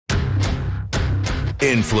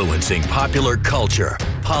Influencing popular culture,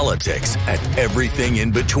 politics, and everything in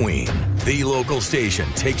between. The local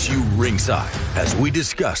station takes you ringside as we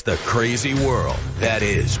discuss the crazy world that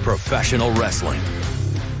is professional wrestling.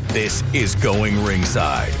 This is Going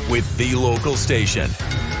Ringside with the local station.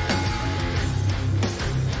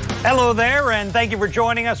 Hello there, and thank you for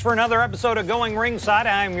joining us for another episode of Going Ringside.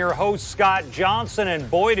 I'm your host, Scott Johnson, and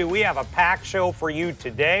boy, do we have a packed show for you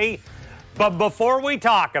today. But before we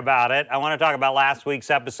talk about it, I want to talk about last week's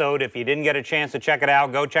episode. If you didn't get a chance to check it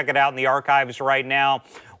out, go check it out in the archives right now.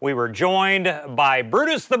 We were joined by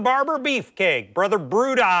Brutus the Barber Beefcake, Brother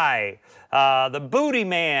Brudi, the Booty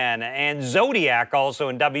Man, and Zodiac, also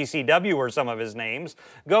in WCW are some of his names.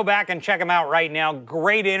 Go back and check him out right now.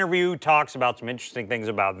 Great interview, talks about some interesting things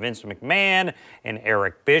about Vince McMahon and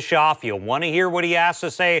Eric Bischoff. You'll want to hear what he has to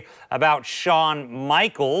say about Shawn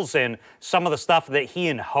Michaels and some of the stuff that he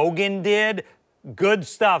and Hogan did. Good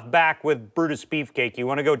stuff back with Brutus Beefcake. You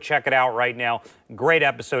want to go check it out right now. Great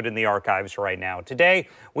episode in the archives right now. Today,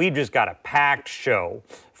 we've just got a packed show.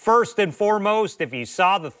 First and foremost, if you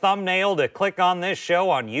saw the thumbnail to click on this show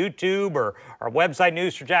on YouTube or our website,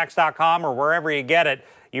 newsforjacks.com, or wherever you get it,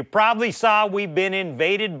 you probably saw we've been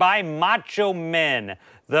invaded by Macho Men.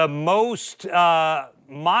 The most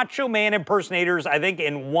Macho Man impersonators, I think,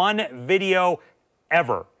 in one video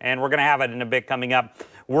ever. And we're going to have it in a bit coming up.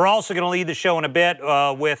 We're also going to lead the show in a bit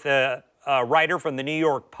with a writer from the New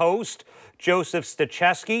York Post, Joseph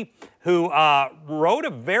Stachewski, who wrote a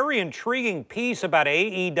very intriguing piece about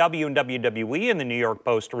AEW and WWE in the New York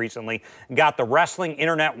Post recently, got the wrestling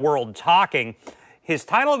internet world talking. His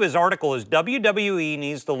title of his article is WWE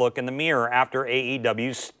Needs to Look in the Mirror after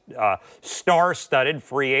AEW's star-studded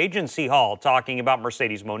free agency haul, talking about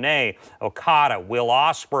Mercedes Moné, Okada, Will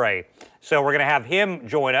Ospreay. So we're going to have him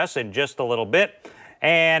join us in just a little bit.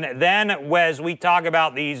 And then as we talk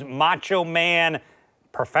about these Macho Man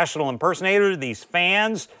professional impersonators, these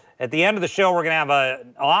fans, at the end of the show, we're going to have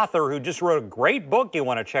an author who just wrote a great book you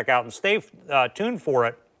want to check out and stay tuned for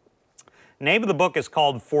it. The name of the book is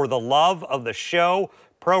called For the Love of the Show,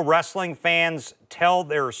 Pro Wrestling Fans Tell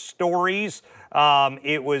Their Stories.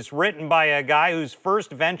 It was written by a guy whose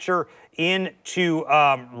first venture into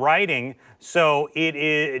writing. So it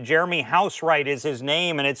is Jeremy Housewright is his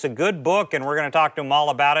name, and it's a good book, and we're going to talk to him all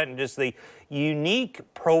about it and just the unique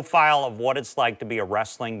profile of what it's like to be a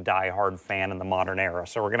wrestling diehard fan in the modern era.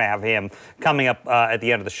 So we're going to have him coming up at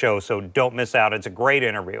the end of the show, so don't miss out. It's a great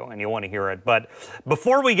interview, and you'll want to hear it. But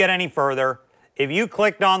before we get any further, if you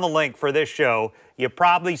clicked on the link for this show, you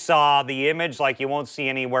probably saw the image like you won't see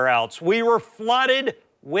anywhere else. We were flooded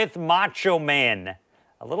with Macho Men.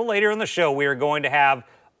 A little later in the show, we are going to have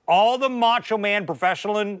all the Macho Man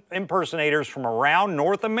professional impersonators from around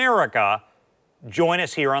North America join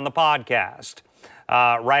us here on the podcast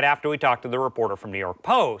right after we talk to the reporter from New York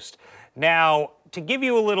Post. Now, to give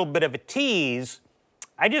you a little bit of a tease,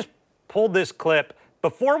 I just pulled this clip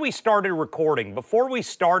before we started recording, before we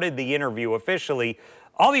started the interview officially.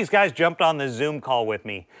 All these guys jumped on the Zoom call with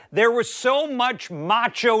me. There was so much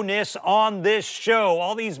macho-ness on this show,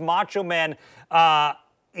 all these Macho Men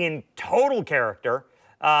in total character.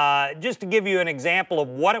 Just to give you an example of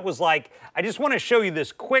what it was like, I just want to show you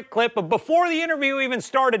this quick clip of before the interview even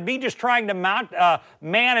started, me just trying to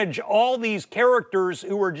manage all these characters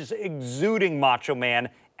who were just exuding Macho Man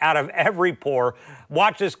out of every pore.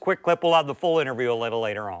 Watch this quick clip. We'll have the full interview a little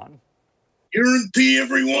later on. Guarantee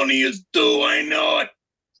every one of you do. I know it.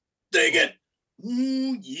 Dig it.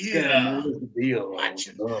 Ooh, yeah. I'm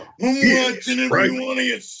watching every one of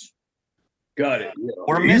you. Got it. Yeah.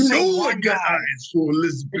 We're missing one guy. For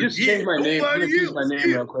Elizabeth. Just change my name. Just change my name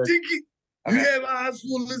real quick. You have eyes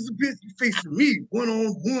for Elizabeth. You facing me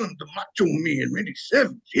one-on-one. The Macho Man, Randy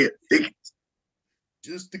Savage. Yeah, dig it.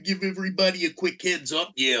 Just to give everybody a quick heads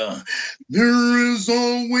up, yeah, there is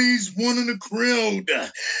always one in the crowd,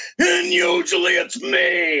 and usually it's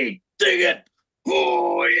me. Dig it.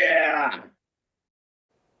 Oh, yeah.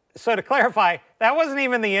 So to clarify, that wasn't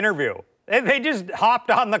even the interview. They just hopped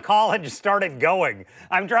on the call and just started going.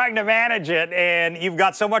 I'm trying to manage it, and you've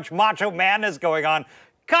got so much macho madness going on.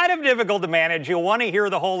 Kind of difficult to manage. You'll want to hear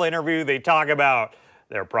the whole interview. They talk about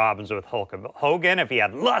their problems with Hulk Hogan, if he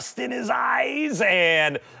had lust in his eyes,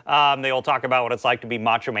 and they will talk about what it's like to be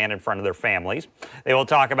Macho Man in front of their families. They will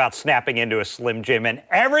talk about snapping into a Slim Jim and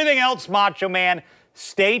everything else Macho Man.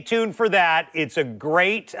 Stay tuned for that. It's a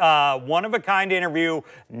great, one-of-a-kind interview.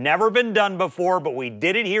 Never been done before, but we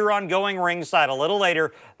did it here on Going Ringside a little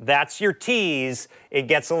later. That's your tease. It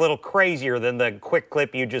gets a little crazier than the quick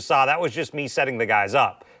clip you just saw. That was just me setting the guys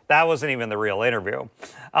up. That wasn't even the real interview.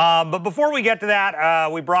 But before we get to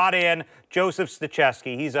that, we brought in Joseph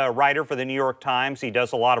Stachewski. He's a writer for the New York Times. He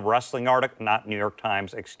does a lot of wrestling articles, not New York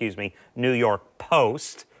Times, excuse me, New York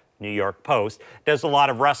Post. New York Post, does a lot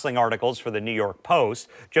of wrestling articles for the New York Post.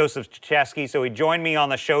 Joseph Stachewski, so he joined me on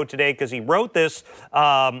the show today because he wrote this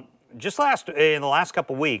just in the last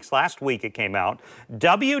couple weeks. Last week it came out.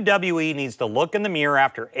 WWE needs to look in the mirror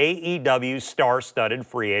after AEW's star-studded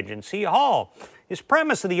free agency haul. His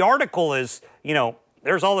premise of the article is, you know,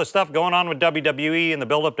 there's all this stuff going on with WWE and the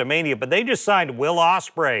build-up to Mania, but they just signed Will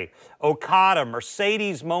Ospreay, Okada,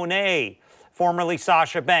 Mercedes Moné, formerly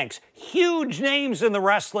Sasha Banks. Huge names in the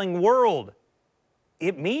wrestling world.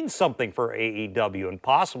 It means something for AEW, and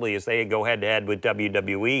possibly as they go head-to-head with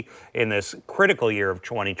WWE in this critical year of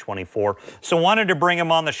 2024. So wanted to bring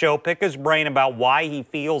him on the show, pick his brain about why he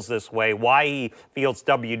feels this way, why he feels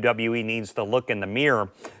WWE needs to look in the mirror.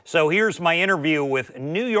 So here's my interview with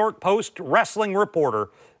New York Post wrestling reporter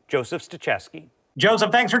Joseph Stachewski.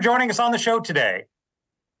 Joseph, thanks for joining us on the show today.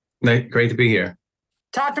 Great to be here.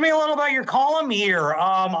 Talk to me a little about your column here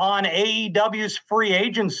on AEW's free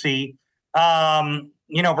agency.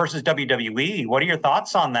 Versus WWE. What are your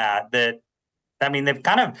thoughts on that? I mean, they've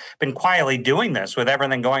kind of been quietly doing this with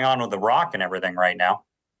everything going on with The Rock and everything right now.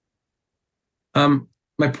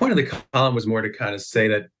 My point of the column was more to kind of say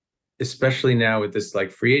that, especially now with this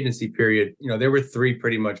like free agency period, you know, there were three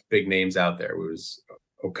pretty much big names out there. It was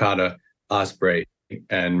Okada, Ospreay,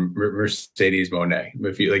 and Mercedes Moné.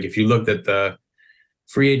 If you looked at the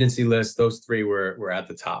free agency list, those three were at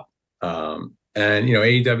the top. And you know,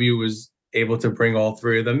 AEW was able to bring all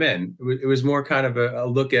three of them in. It was more kind of a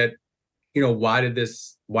look at, you know, why did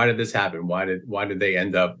this happen? Why did they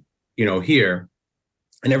end up, you know, here?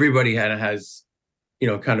 And everybody has, you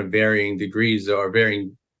know, kind of varying degrees or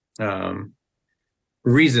varying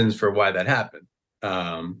reasons for why that happened.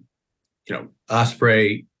 You know,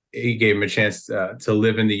 Ospreay, he gave him a chance to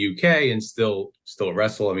live in the UK and still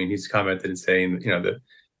wrestle. I mean, he's commented and saying, you know,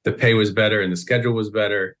 the pay was better and the schedule was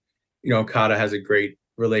better. You know, Okada has a great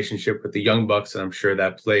relationship with the Young Bucks, and I'm sure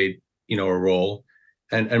that played, you know, a role.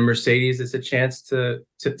 And Mercedes is a chance to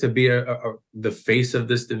be the face of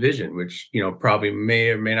this division, which, you know, probably may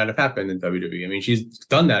or may not have happened in WWE. I mean, she's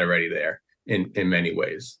done that already there in many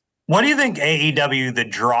ways. What do you think AEW the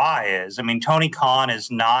draw is? I mean, Tony Khan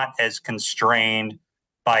is not as constrained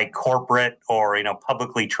by corporate or, you know,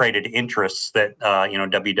 publicly traded interests that,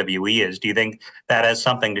 WWE is. Do you think that has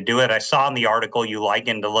something to do with it? I saw in the article you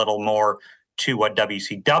likened a little more to what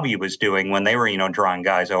WCW was doing when they were, you know, drawing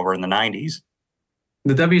guys over in the 90s.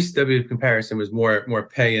 The WCW comparison was more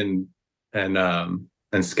pay and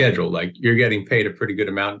schedule. Like, you're getting paid a pretty good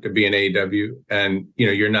amount to be in AEW, and, you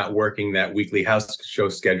know, you're not working that weekly house show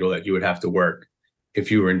schedule that you would have to work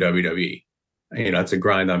if you were in WWE. You know, it's a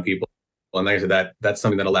grind on people. And like I said, that's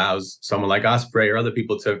something that allows someone like Ospreay or other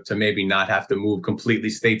people to maybe not have to move completely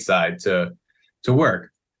stateside to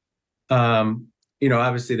work. You know,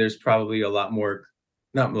 obviously there's probably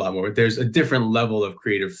there's a different level of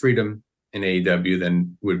creative freedom in AEW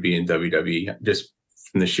than would be in WWE, just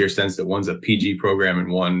from the sheer sense that one's a PG program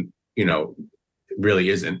and one, you know, really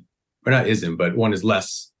isn't, or not isn't, but one is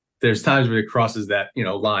less. There's times where it crosses that, you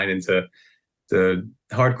know, line into the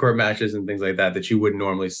hardcore matches and things like that you wouldn't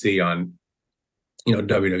normally see on, you know,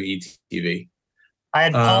 WWE TV. I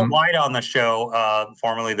had Paul White on the show,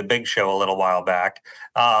 formerly The Big Show, a little while back.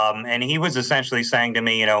 And he was essentially saying to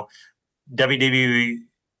me, you know, WWE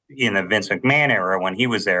in the Vince McMahon era when he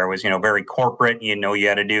was there was, you know, very corporate. You know, you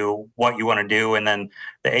had to do what you want to do. And then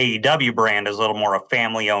the AEW brand is a little more a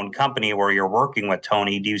family-owned company where you're working with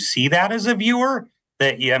Tony. Do you see that as a viewer?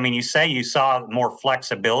 You say you saw more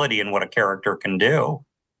flexibility in what a character can do.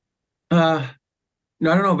 No,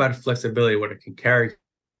 I don't know about flexibility, what a character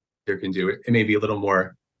can do. It may be a little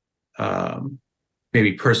more,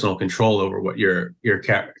 maybe personal control over what your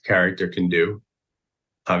character can do.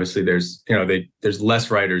 Obviously, there's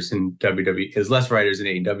less writers in WWE, there's less writers in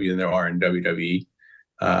AEW than there are in WWE.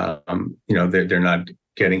 You know, they're not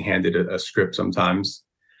getting handed a script sometimes.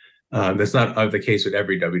 That's not the case with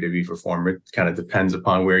every WWE performer. It kind of depends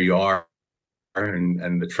upon where you are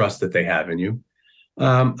and the trust that they have in you.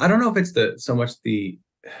 I don't know if it's so much the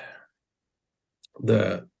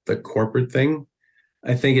corporate thing.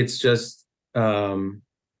 I think it's just trying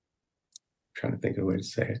to think of a way to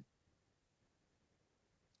say it.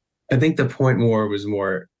 I think the point was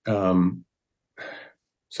more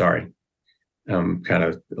sorry, kind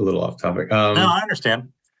of a little off topic. No, I understand,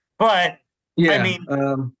 but yeah, I mean,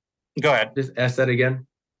 go ahead. Just ask that again.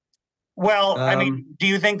 Well, I mean, do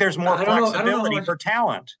you think there's more flexibility for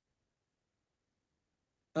talent?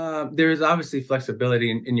 There's obviously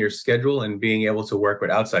flexibility in your schedule and being able to work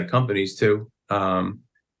with outside companies too.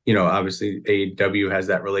 Obviously AEW has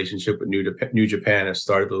that relationship with New Japan, has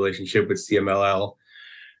started the relationship with CMLL.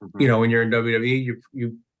 Mm-hmm. When you're in WWE,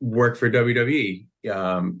 you work for WWE.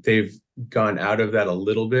 They've gone out of that a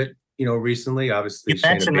little bit, recently. Obviously, you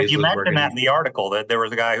mentioned that in the article that there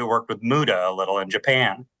was a guy who worked with Muta a little in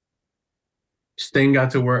Japan. Sting got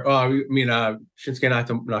to work. Oh, I mean, Shinsuke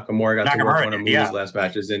Nakamura got to work one of Muta's last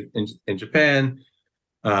matches in Japan.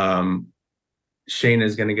 Shayna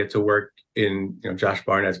is going to get to work in Josh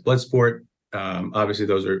Barnett's Bloodsport. Obviously,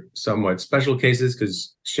 those are somewhat special cases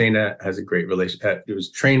because Shayna has a great relationship. It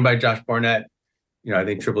was trained by Josh Barnett. I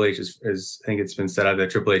think Triple H I think it's been said out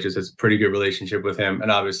that Triple H has a pretty good relationship with him,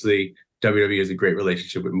 and obviously WWE has a great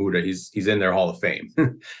relationship with Muta. He's in their Hall of Fame,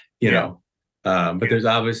 know. But there's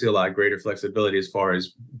obviously a lot greater flexibility as far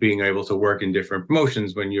as being able to work in different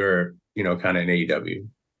promotions when you're, kind of in AEW.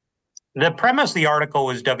 The premise of the article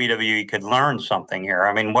was WWE could learn something here.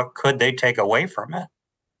 I mean, what could they take away from it?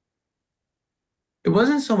 It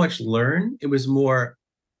wasn't so much learn. It was more,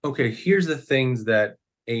 okay, here's the things that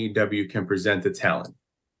AEW can present to talent.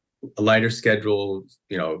 A lighter schedule,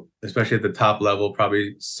 especially at the top level,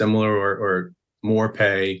 probably similar or more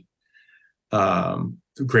pay,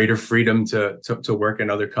 greater freedom to work in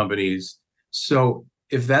other companies. So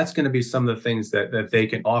if that's going to be some of the things that they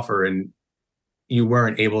can offer, and you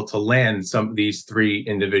weren't able to land some of these three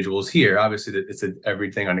individuals here, obviously it's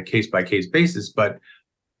everything on a case-by-case basis, but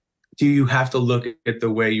do you have to look at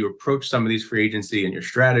the way you approach some of these free agency and your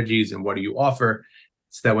strategies and what do you offer,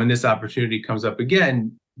 so that when this opportunity comes up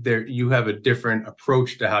again, you have a different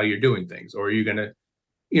approach to how you're doing things? Or are you going to,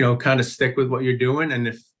 kind of stick with what you're doing? And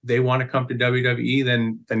if they want to come to WWE,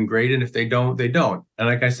 then great. And if they don't, they don't. And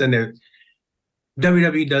like I said,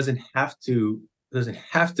 WWE doesn't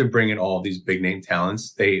have to bring in all these big name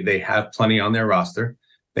talents. They have plenty on their roster.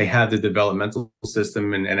 They have the developmental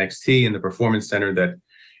system in NXT and the Performance Center that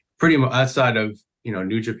pretty much outside of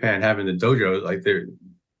New Japan having the dojo, like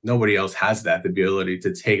nobody else has that, the ability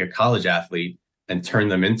to take a college athlete and turn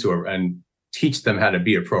them into and teach them how to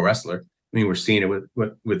be a pro wrestler. I mean, we're seeing it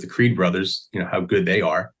with the Creed brothers, how good they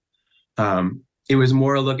are. It was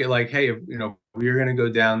more a look at like, hey, we're going to go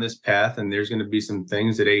down this path and there's going to be some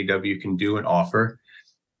things that AEW can do and offer.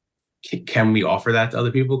 Can we offer that to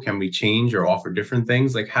other people? Can we change or offer different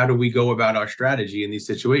things? Like, how do we go about our strategy in these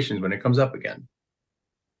situations when it comes up again?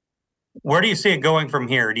 Where do you see it going from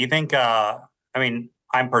here? Do you think,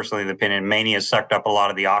 I'm personally of the opinion Mania sucked up a lot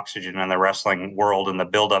of the oxygen in the wrestling world and the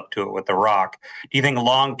build up to it with The Rock. Do you think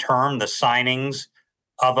long term the signings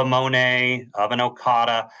of a Monet, of an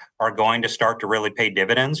Okada are going to start to really pay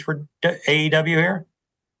dividends for AEW here?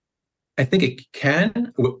 I think it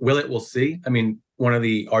can. Will it? We'll see. I mean, one of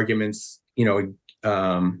the arguments,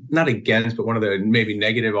 not against, but one of the maybe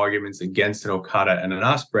negative arguments against an Okada and an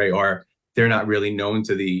Ospreay are they're not really known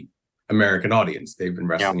to the American audience. They've been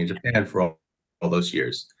wrestling in Japan for all those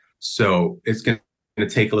years. So it's going to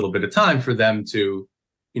take a little bit of time for them to,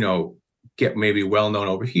 get maybe well-known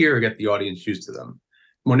over here or get the audience used to them.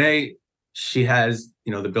 Monet, she has,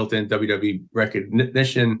 the built-in WWE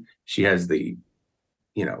recognition. She has the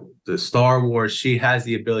Star Wars. She has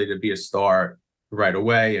the ability to be a star right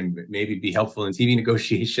away and maybe be helpful in TV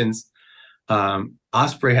negotiations.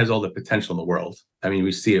 Ospreay has all the potential in the world. I mean,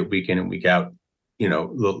 we see it week in and week out, in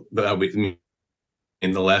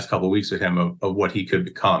the last couple of weeks with him of what he could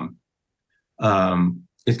become.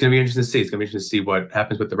 It's going to be interesting to see. It's going to be interesting to see what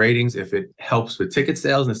happens with the ratings, if it helps with ticket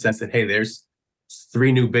sales in the sense that, hey, there's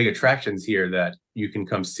 3 new big attractions here that you can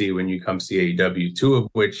come see when you come see AEW, 2 of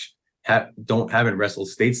which haven't wrestled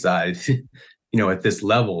stateside, at this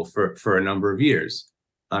level for a number of years.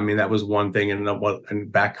 I mean, that was one thing in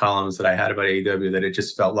back columns that I had about AEW, that it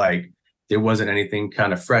just felt like there wasn't anything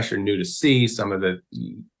kind of fresh or new to see. Some of the,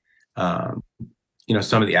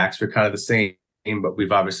 some of the acts were kind of the same, but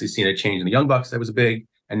we've obviously seen a change in the Young Bucks that was big.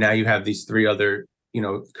 And now you have these 3 other,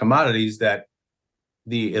 commodities that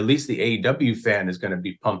at least the AEW fan is going to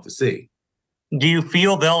be pumped to see. Do you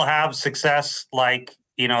feel they'll have success? Like,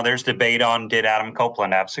 there's debate on, did Adam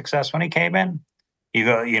Copeland have success when he came in?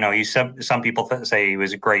 Some people say he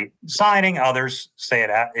was a great signing. Others say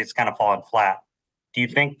it's kind of fallen flat. Do you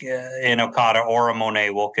think an Okada or a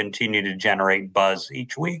Monet will continue to generate buzz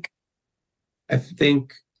each week? I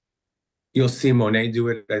think you'll see Monet do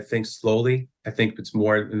it, I think, slowly. I think it's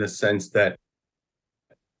more in the sense that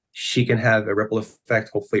she can have a ripple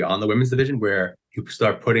effect, hopefully, on the women's division, where you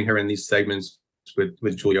start putting her in these segments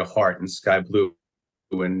with Julia Hart and Sky Blue,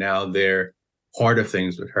 and now they're part of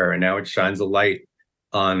things with her, and now it shines a light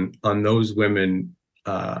on those women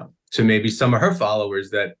to maybe some of her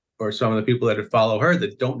followers or some of the people that follow her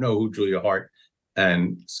that don't know who Julia Hart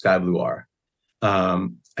and Sky Blue are.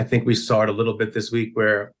 I think we saw it a little bit this week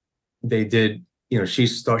where they did, she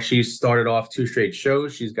started off 2 straight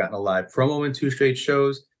shows. She's gotten a live promo in 2 straight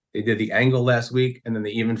shows. They did the angle last week, and then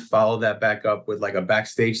they even followed that back up with like a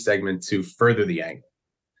backstage segment to further the angle.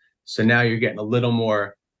 So now you're getting a little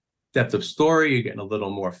more depth of story. You're getting a little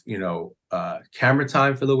more, camera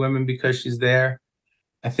time for the women because she's there.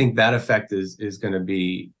 I think that effect is going to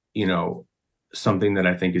be, something that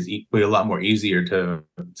I think is a lot more easier to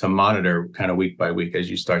monitor kind of week by week as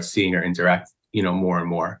you start seeing her interact, more and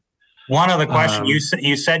more. One other question.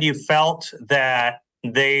 You said you felt that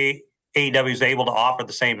AEW is able to offer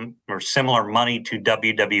the same or similar money to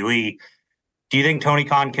WWE. Do you think Tony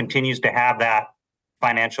Khan continues to have that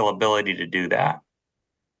financial ability to do that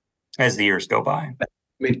as the years go by? I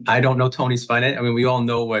mean, I don't know Tony's finance. I mean, we all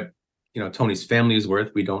know what, Tony's family is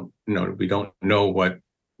worth. We don't really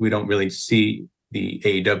see the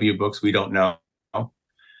AEW books. We don't know.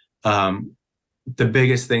 The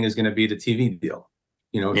biggest thing is going to be the TV deal.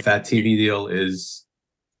 If that TV deal is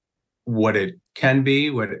what it can be,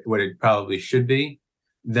 what it probably should be,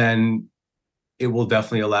 then it will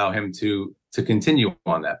definitely allow him to continue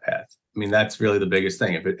on that path. I mean, that's really the biggest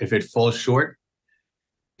thing. If it falls short,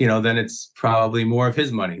 then it's probably more of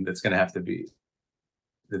his money that's going to be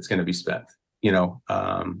spent.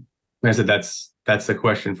 I said that's the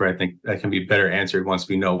question I think that can be better answered once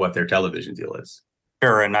we know what their television deal is.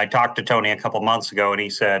 Sure, and I talked to Tony a couple months ago, and he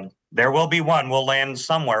said there will be one. We'll land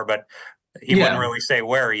somewhere, but he wouldn't really say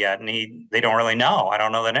where yet, and they don't really know. I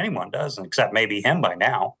don't know that anyone does, except maybe him by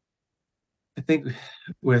now. I think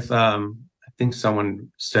I think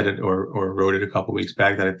someone said it or wrote it a couple weeks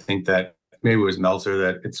back that I think that maybe it was Meltzer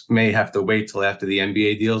that it may have to wait till after the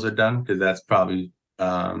NBA deals are done because that's probably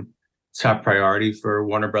top priority for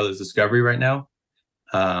Warner Brothers Discovery right now.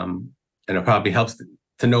 And it probably helps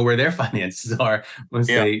to know where their finances are once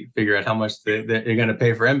they figure out how much they're going to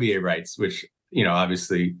pay for NBA rights, which,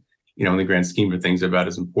 obviously, in the grand scheme of things, are about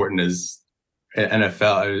as important as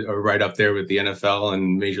NFL, or right up there with the NFL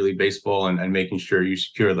and Major League Baseball and making sure you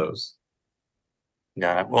secure those.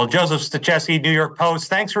 Got it. Well, Joseph Stachewski, New York Post,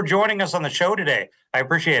 thanks for joining us on the show today. I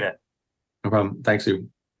appreciate it. No problem. Thanks, Sue.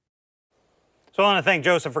 So I want to thank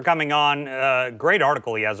Joseph for coming on. Great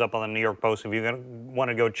article he has up on the New York Post. If you want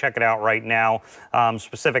to go check it out right now.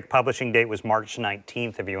 Specific publishing date was March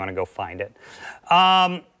 19th if you want to go find it.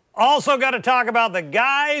 Also got to talk about the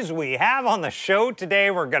guys we have on the show today.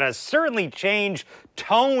 We're going to certainly change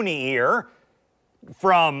tone here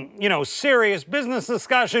from, serious business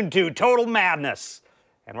discussion to total madness.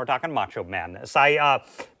 And we're talking macho madness. I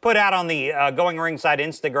put out on the Going Ringside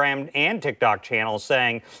Instagram and TikTok channel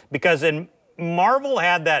saying, because in Marvel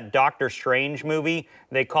had that Doctor Strange movie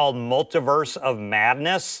they called Multiverse of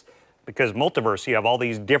Madness, because multiverse, you have all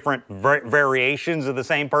these different variations of the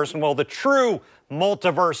same person. Well, the true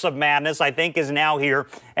Multiverse of Madness, I think, is now here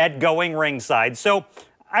at Going Ringside. So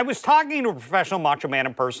I was talking to a professional Macho Man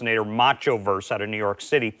impersonator, Machoverse, out of New York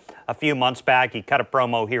City a few months back. He cut a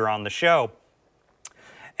promo here on the show.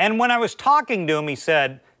 And when I was talking to him, he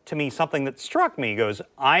said to me something that struck me. He goes,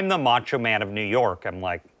 "I'm the Macho Man of New York." I'm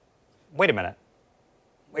like, wait a minute,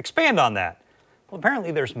 expand on that. Well,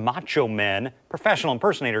 apparently there's macho men, professional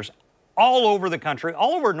impersonators, all over the country,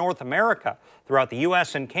 all over North America, throughout the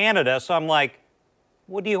U.S. and Canada. So I'm like,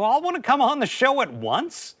 well, do you all want to come on the show at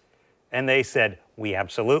once? And they said, we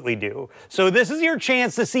absolutely do. So this is your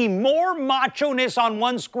chance to see more macho-ness on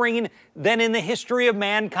one screen than in the history of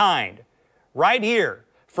mankind. Right here,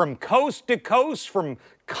 from coast to coast, from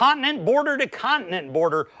continent border to continent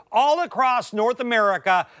border, all across North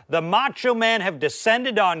America, the Macho Men have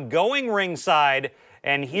descended on Going Ringside,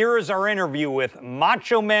 and here is our interview with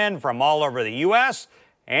Macho Men from all over the U.S.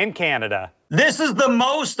 and Canada. This is the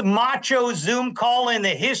most macho Zoom call in the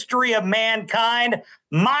history of mankind.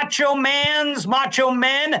 Macho Men,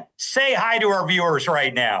 say hi to our viewers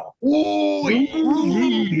right now. Oh, yeah. Good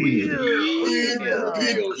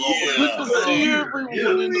to see everyone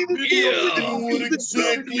in the video.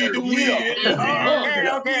 Exactly the way.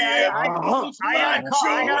 Okay.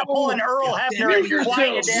 I gotta pull an Earl Hebner and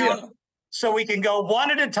quiet it down so we can go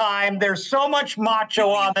one at a time. There's so much macho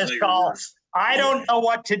on this call. I don't know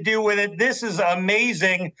what to do with it. This is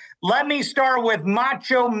amazing. Let me start with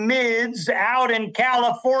Macho Mids out in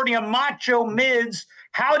California. Macho Mids,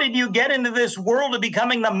 how did you get into this world of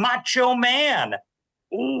becoming the Macho Man?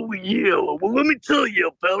 Oh, yeah. Well, let me tell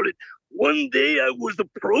you about it. One day I was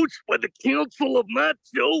approached by the Council of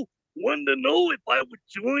Macho, wanted to know if I would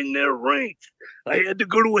join their ranks. I had to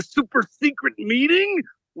go to a super secret meeting,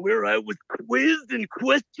 where I was quizzed and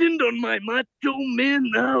questioned on my Macho Man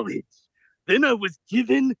knowledge. Then I was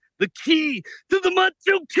given the key to the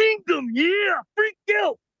Macho Kingdom. Yeah, freak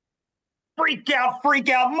out. Freak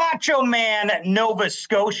out, Macho Man, Nova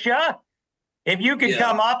Scotia. If you could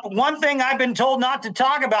come up, one thing I've been told not to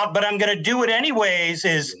talk about, but I'm going to do it anyways,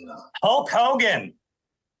 is Hulk Hogan.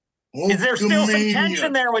 Is there still some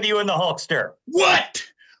tension there with you and the Hulkster? What?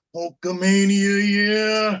 Hulkamania,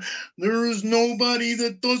 yeah. There is nobody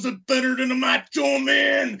that does it better than the Macho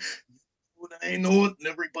Man. I know it and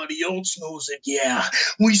everybody else knows it, yeah.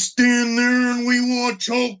 We stand there and we watch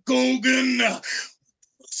Hulk Hogan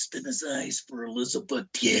lust in his eyes for Elizabeth,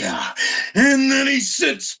 yeah. And then he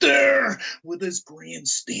sits there with his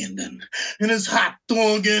grandstanding and his hot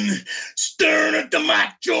dogging, staring at the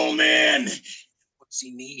Macho Man. What's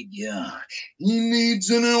he need? Yeah, he needs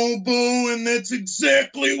an elbow, and that's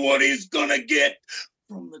exactly what he's gonna get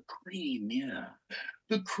from the cream, yeah.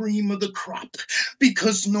 The cream of the crop,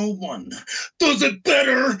 because no one does it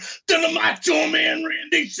better than the Macho Man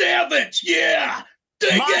Randy Savage, yeah.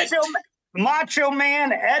 Dig it. Macho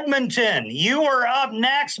Man Edmonton, you are up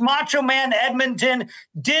next. Macho Man Edmonton,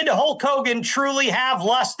 did Hulk Hogan truly have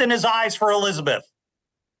lust in his eyes for Elizabeth?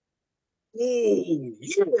 Oh,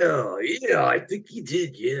 yeah, I think he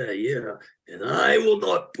did, yeah. And I will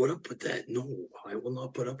not put up with that, no. I will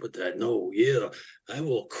not put up with that, no, yeah. I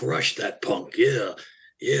will crush that punk, yeah,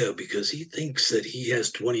 because he thinks that he has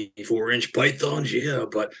 24-inch pythons, yeah,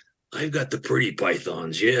 but I've got the pretty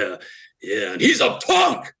pythons, yeah, and he's a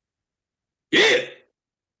punk, yeah.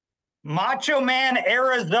 Macho Man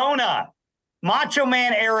Arizona. Macho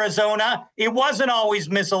Man Arizona, it wasn't always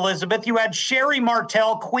Miss Elizabeth. You had Sherry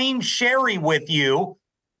Martel, Queen Sherry with you.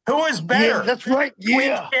 Who is better? Yeah, that's right.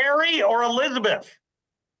 Queen Sherry or Elizabeth?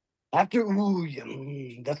 That's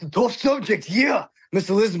a tough subject. Yeah,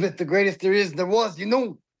 Miss Elizabeth, the greatest there is and there was. You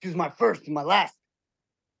know, she was my first and my last.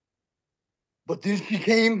 But then she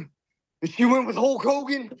came and she went with Hulk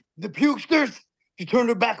Hogan, the pukesters. She turned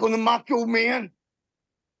her back on the Macho Man.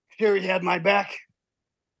 Sherry had my back.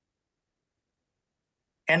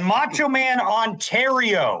 And Macho Man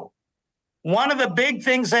Ontario, one of the big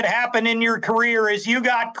things that happened in your career is you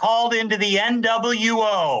got called into the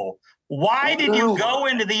NWO. Why did you go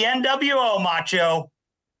into the NWO, Macho?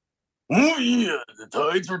 Oh, yeah, the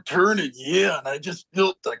tides were turning, yeah, and I just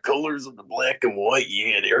felt the colors of the black and white,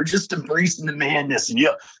 yeah. They were just embracing the madness,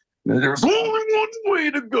 yeah. There was only one way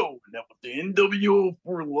to go, and that was the NWO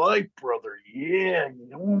for life, brother, yeah, you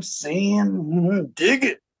know what I'm saying? Dig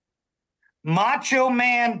it. Macho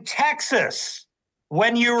Man Texas.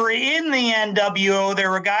 When you were in the NWO, there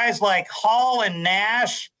were guys like Hall and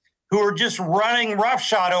Nash who were just running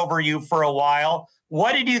roughshod over you for a while.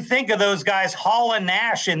 What did you think of those guys, Hall and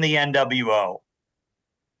Nash, in the NWO?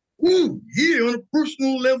 Ooh, yeah, on a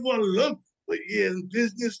personal level, I love it. But yeah, in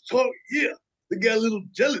business talk, yeah, they got a little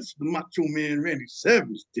jealous of the Macho Man Randy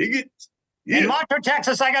Savage. Dig it? Yeah. And Macho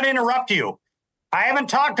Texas, I got to interrupt you. I haven't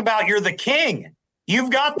talked about you're the king.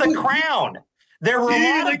 You've got the crown. There were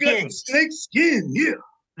a lot of kings. Snake skin, yeah.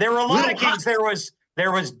 There were a lot of kings. There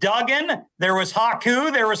was Duggan. There was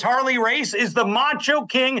Haku. There was Harley Race. Is the Macho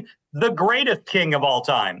King the greatest king of all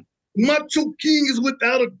time? Macho King is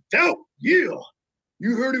without a doubt, yeah.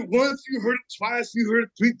 You heard it once, you heard it twice, you heard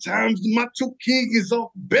it 3 times. The Macho King is the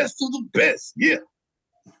best of the best, yeah.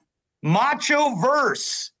 Macho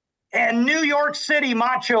Verse and New York City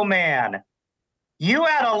Macho Man. You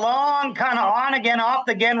had a long kind of on-again,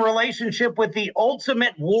 off-again relationship with the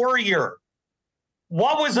Ultimate Warrior.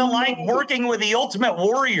 What was it like working with the Ultimate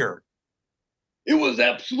Warrior? It was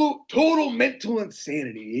absolute total mental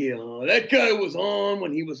insanity. Yeah, that guy was on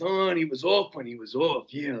when he was on, he was off when he was off.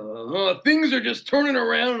 Yeah, things are just turning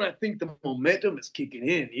around, and I think the momentum is kicking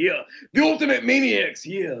in. Yeah, the Ultimate Maniacs.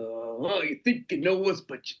 Yeah, you think you know us,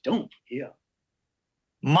 but you don't. Yeah.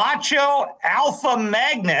 Macho Alpha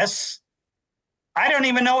Magnus. I don't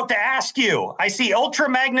even know what to ask you. I see Ultra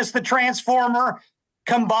Magnus the Transformer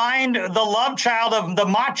combined, the love child of the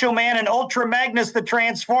Macho Man and Ultra Magnus the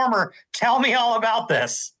Transformer. Tell me all about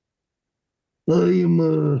this. I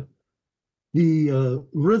am the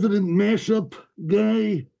resident mashup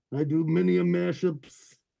guy. I do many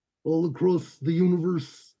mashups all across the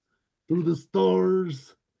universe, through the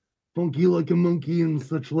stars, funky like a monkey and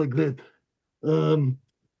such like that.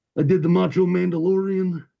 I did the Macho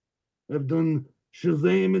Mandalorian. I've done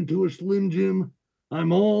Shazam into a Slim Jim.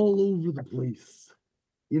 I'm all over the place.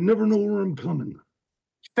 You never know where I'm coming.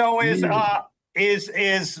 So is Hulka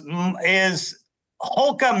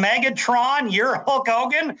Megatron your Hulk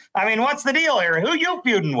Hogan? I mean, what's the deal here? Who you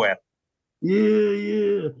feuding with?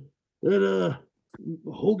 Yeah. That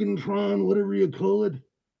Hogantron, whatever you call it.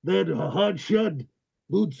 that hot shot,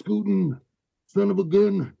 boot scooting, son of a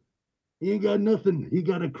gun. He ain't got nothing. He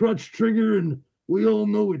got a crutch trigger, and we all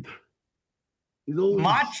know it. He's always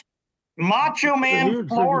Macho Man,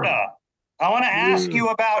 Florida. I want to ask you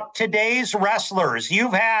about today's wrestlers.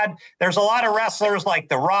 There's a lot of wrestlers like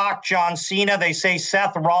The Rock, John Cena. They say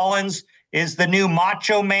Seth Rollins is the new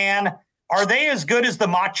Macho Man. Are they as good as the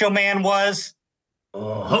Macho Man was?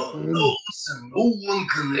 No, listen, no one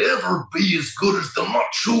can ever be as good as the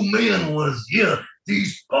Macho Man was. Yeah,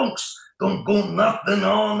 these punks don't go nothing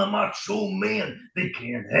on the Macho Man. They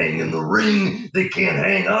can't hang in the ring. They can't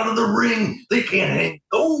hang out of the ring. They can't hang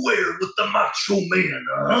nowhere with the Macho Man.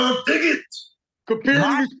 Dig it?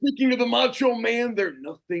 Comparatively speaking to the Macho Man, they're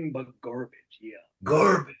nothing but garbage. Yeah.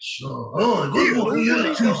 Garbage.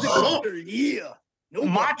 Yeah.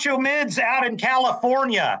 Macho Mid's out in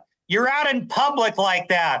California. You're out in public like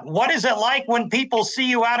that. What is it like when people see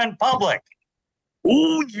you out in public?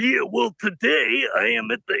 Oh, yeah. Well, today I am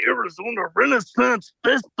at the Arizona Renaissance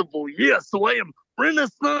Festival. Yeah, so I am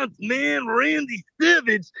Renaissance Man Randy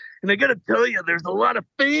Savage. And I got to tell you, there's a lot of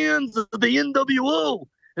fans of the NWO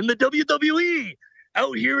and the WWE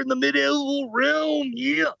out here in the mid-level realm.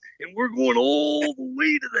 Yeah, and we're going all the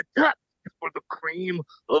way to the top for the cream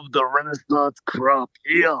of the Renaissance crop.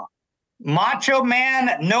 Yeah. Macho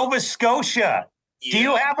Man, Nova Scotia. Yeah. Do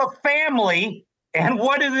you have a family? And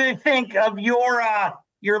what do they think of your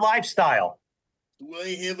lifestyle? Do I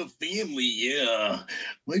have a family? Yeah.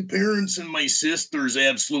 My parents and my sisters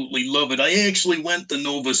absolutely love it. I actually went to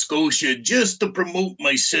Nova Scotia just to promote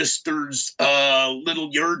my sister's little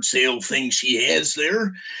yard sale thing she has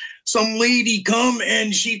there. Some lady come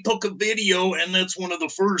and she took a video, and that's one of the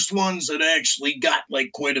first ones that actually got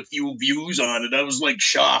like quite a few views on it. I was like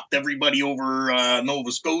shocked. Everybody over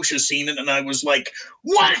Nova Scotia seen it, and I was like,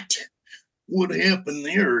 what? What happened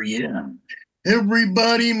there? Yeah.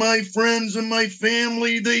 Everybody, my friends and my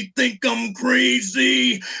family, they think I'm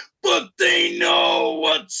crazy, but they know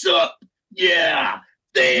what's up. Yeah.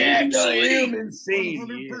 They actually am insane.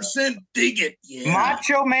 100% dig it. Yeah.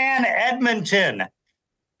 Macho Man Edmonton.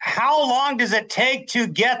 How long does it take to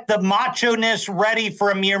get the macho-ness ready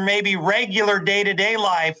from your maybe regular day-to-day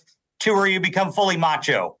life to where you become fully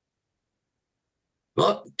macho?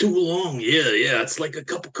 Not too long. Yeah. It's like a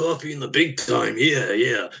cup of coffee in the big time.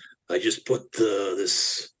 Yeah. I just put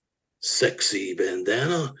this sexy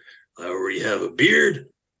bandana. I already have a beard.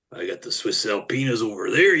 I got the Swiss Alpinas over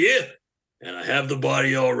there. Yeah. And I have the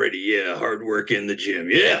body already. Yeah. Hard work in the gym.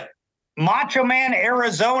 Yeah. Macho Man,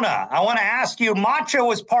 Arizona. I want to ask you, Macho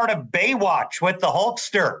was part of Baywatch with the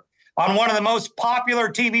Hulkster on one of the most popular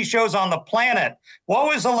TV shows on the planet. What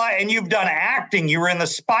was it like? And you've done acting. You were in the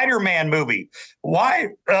Spider-Man movie. Why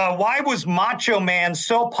was Macho Man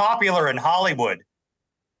so popular in Hollywood?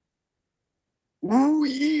 Oh,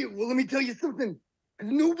 yeah. Well, let me tell you something.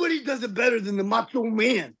 Nobody does it better than the Macho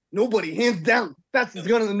Man. Nobody, hands down. Fastest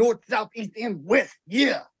gun in the north, south, east, and west.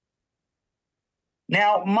 Yeah.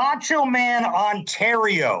 Now, Macho Man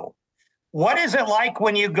Ontario, what is it like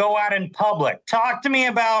when you go out in public? Talk to me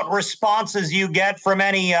about responses you get from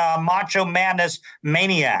any Macho Madness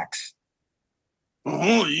maniacs.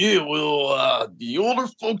 Oh, yeah. Well, the older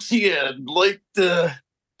folks here,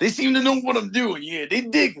 they seem to know what I'm doing. Yeah, they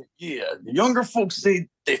dig it. Yeah. The younger folks, they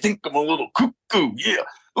think I'm a little cuckoo. Yeah.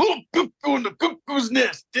 A little cuckoo in the cuckoo's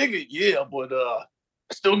nest. Dig it. Yeah, but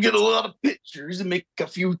I still get a lot of pictures and make a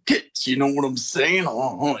few tits. You know what I'm saying?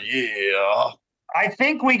 Yeah. I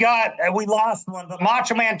think we lost one. But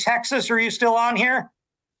Macho Man Texas, are you still on here?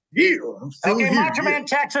 Yeah, I'm still here. Macho Man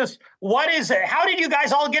Texas, what is it? How did you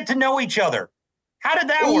guys all get to know each other? How did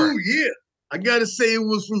that work? Oh, yeah. I got to say it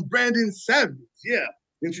was from Brandon Savage. Yeah.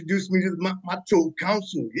 Introduced me to the Macho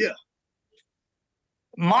Council. Yeah.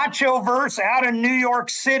 Macho Verse out in New York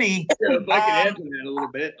City. Yeah, if I can add to that a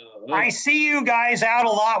little bit. I see you guys out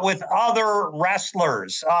a lot with other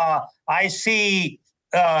wrestlers. I see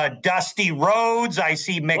Dusty Rhodes. I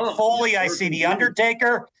see Mick Foley. I see The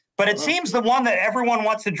Undertaker. But it seems the one that everyone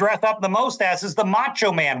wants to dress up the most as is the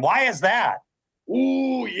Macho Man. Why is that?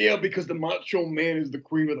 Oh, yeah, because the Macho Man is the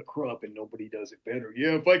cream of the crop and nobody does it better.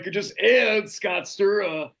 Yeah, if I could just add,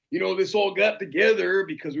 Scottster, this all got together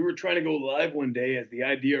because we were trying to go live one day as the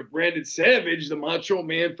idea of Brandon Savage, the Macho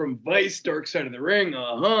Man from Vice, Dark Side of the Ring,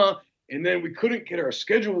 and then we couldn't get our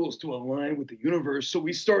schedules to align with the universe, so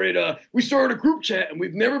we started a group chat, and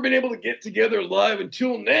we've never been able to get together live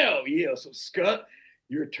until now. Yeah, so Scott,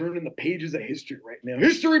 you're turning the pages of history right now.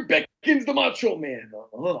 History beckons the Macho Man.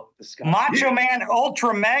 Macho Man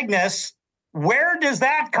Ultra Magnus. Where does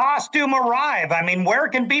that costume arrive? I mean, where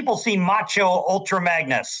can people see Macho Ultra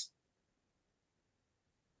Magnus?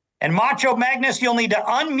 And Macho Magnus, you'll need to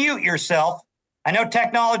unmute yourself. I know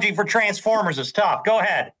technology for Transformers is tough. Go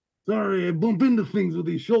ahead. Sorry, I bump into things with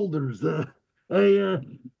these shoulders.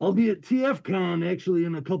 I'll be at TFCon actually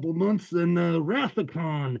in a couple months, and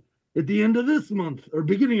Wrathacon at the end of this month or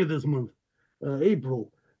beginning of this month,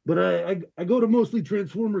 April. But I go to mostly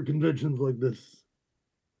Transformer conventions like this.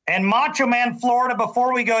 And Macho Man Florida,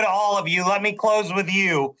 before we go to all of you, let me close with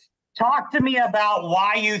you. Talk to me about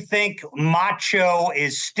why you think Macho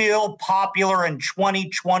is still popular in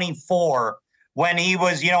 2024 when he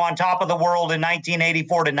was, on top of the world in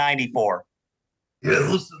 1984 to 94. Yeah,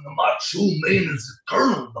 listen, the Macho Man is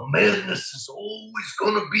eternal. The madness is always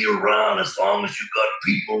going to be around as long as you got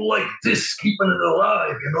people like this keeping it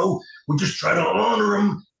alive, We just try to honor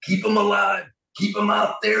him, keep him alive, keep him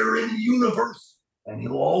out there in the universe. And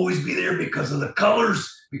he'll always be there because of the colors,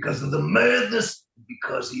 because of the madness,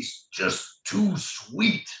 because he's just too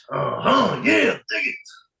sweet. Yeah, dig it.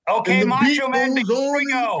 Okay, Macho Man, before we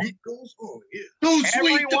go. Too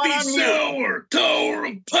sweet to be sour. Tower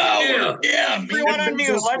of power. Yeah, everyone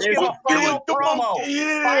unmute. Let's give a final promo.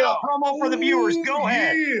 Final promo for the viewers. Go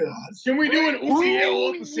ahead. Can we do an ooh yeah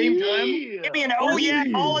all at the same time? Give me an oh yeah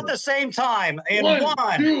all at the same time. In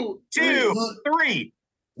one, two, three.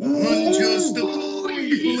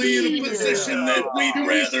 Unjustifiably in a position that we'd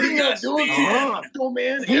rather not be in. Macho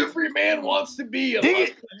Man. Every man wants to be a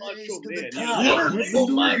Macho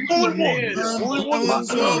Man.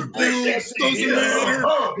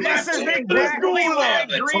 This is exactly what I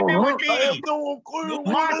dreamed it would be.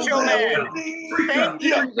 Macho Man, thank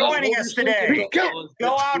you for joining us today.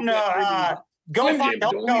 Go out and go find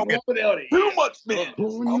Hulk Hogan. Too much, man.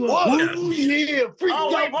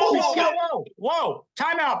 Whoa.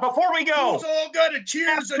 Time out. Before we go. Who's all got a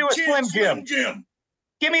cheers? Do a Slim Jim.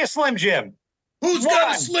 Give me a Slim Jim. Who's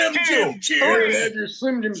got a Slim Jim? Cheers. Have your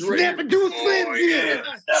Slim Jims ready. Never do a Slim Jim.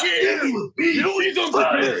 Cheers. He's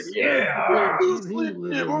unprepared. Yeah.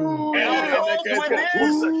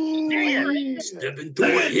 Step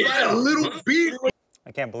into it. Yeah. A little beat.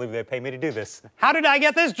 I can't believe they pay me to do this. How did I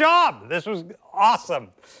get this job? This was awesome.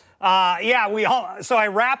 So I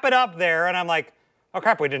wrap it up there, and I'm like, oh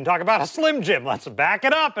crap, we didn't talk about a Slim Jim. Let's back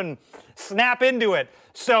it up and snap into it.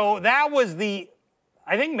 So that was I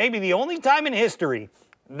think maybe the only time in history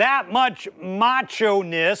that much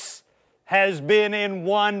macho-ness has been in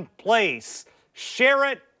one place. Share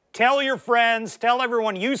it, tell your friends, tell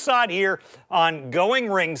everyone you saw it here on Going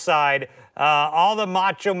Ringside. All the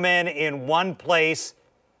Macho Men in one place.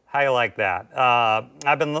 How you like that?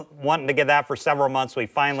 I've been wanting to get that for several months. We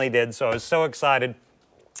finally did, so I was so excited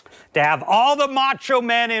to have all the Macho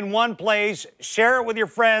Men in one place. Share it with your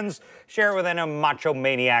friends. Share it with any macho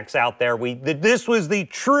maniacs out there. This was the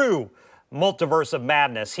true multiverse of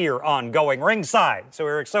madness here on Going Ringside. So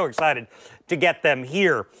we were so excited to get them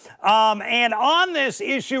here. And on this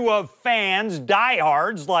issue of fans,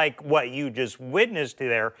 diehards, like what you just witnessed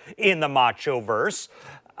there in the Machoverse,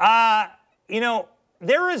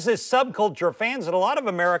 there is this subculture of fans that a lot of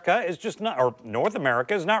America is just not, or North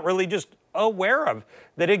America is not really just aware of,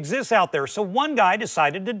 that exists out there. So one guy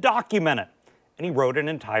decided to document it, and he wrote an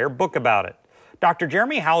entire book about it. Dr.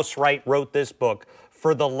 Jeremy Housewright wrote this book,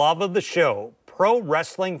 For the Love of the Show, Pro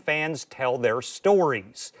Wrestling Fans Tell Their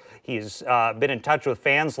Stories. He's been in touch with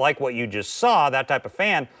fans like what you just saw, that type of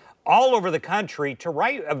fan, all over the country to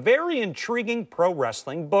write a very intriguing pro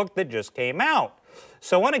wrestling book that just came out.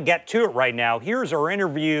 So I want to get to it right now. Here's our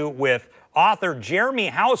interview with author Jeremy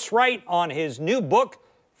Housewright on his new book,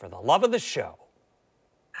 For the Love of the Show.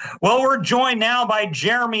 Well, we're joined now by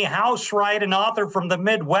Jeremy Housewright, an author from the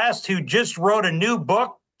Midwest who just wrote a new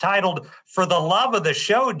book titled For the Love of the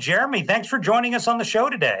Show. Jeremy, thanks for joining us on the show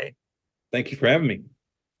today. Thank you for having me.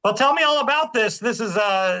 Well, tell me all about this. This is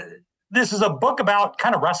a book about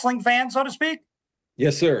kind of wrestling fans, so to speak.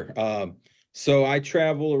 Yes, sir. So I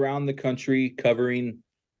travel around the country covering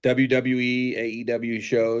WWE, AEW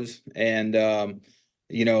shows. And,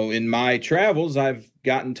 in my travels, I've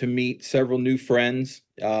gotten to meet several new friends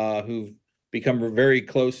who've become very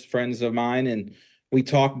close friends of mine. And we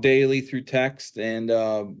talk daily through text and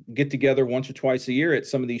get together once or twice a year at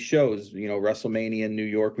some of these shows. WrestleMania in New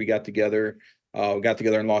York, we got together. We got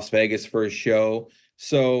together in Las Vegas for a show.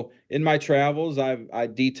 So in my travels, I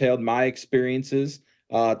detailed my experiences.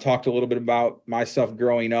 Talked a little bit about myself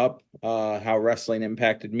growing up, how wrestling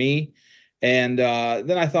impacted me. And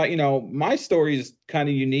then I thought, my story is kind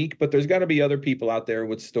of unique, but there's got to be other people out there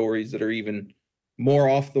with stories that are even more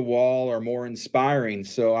off the wall or more inspiring.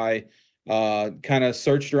 So I kind of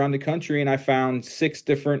searched around the country and I found 6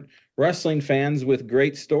 different wrestling fans with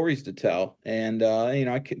great stories to tell. And,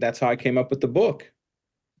 that's how I came up with the book.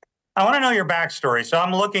 I want to know your backstory. So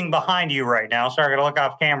I'm looking behind you right now. Sorry, I got to look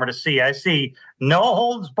off camera to see. I see No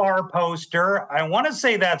Holds Bar poster. I want to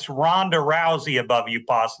say that's Ronda Rousey above you,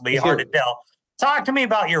 possibly. Yes, Hard sir. to tell. Talk to me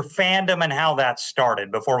about your fandom and how that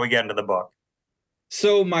started before we get into the book.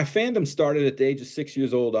 So my fandom started at the age of 6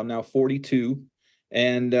 years old. I'm now 42.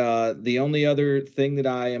 And the only other thing that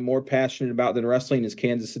I am more passionate about than wrestling is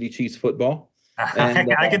Kansas City Chiefs football.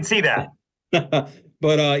 And I can see that.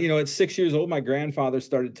 but at 6 years old, my grandfather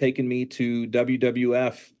started taking me to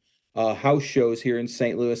WWF house shows here in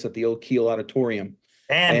St. Louis at the old Kiel Auditorium.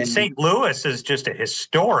 And St. Louis is just a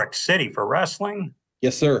historic city for wrestling.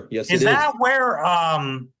 Yes, sir. Yes, is that where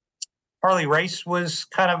Harley Race was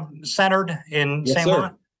kind of centered in Yes, St. sir.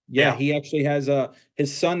 Louis? Yeah, he actually has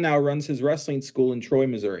his son now runs his wrestling school in Troy,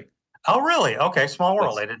 Missouri. Oh, really? Okay, small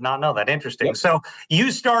world. Yes. I did not know that. Interesting. Yep. So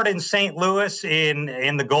you start in St. Louis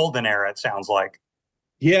in the golden era, it sounds like.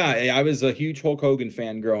 Yeah, I was a huge Hulk Hogan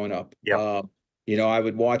fan growing up. Yep. I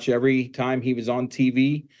would watch every time he was on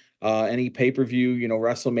TV, any pay-per-view,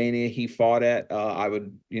 WrestleMania he fought at. I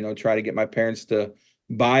would, try to get my parents to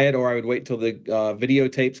buy it, or I would wait till the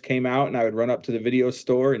videotapes came out and I would run up to the video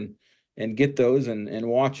store and get those and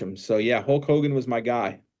watch them. So yeah, Hulk Hogan was my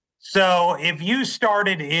guy. So if you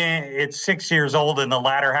started at 6 years old in the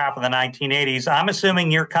latter half of the 1980s, I'm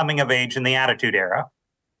assuming you're coming of age in the Attitude Era.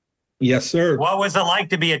 Yes, sir. What was it like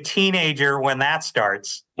to be a teenager when that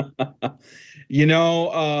starts? I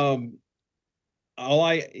can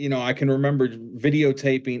remember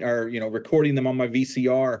videotaping or, recording them on my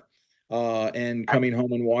VCR and coming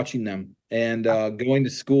home and watching them and going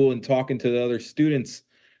to school and talking to the other students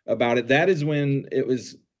about it. That is when it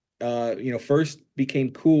was, first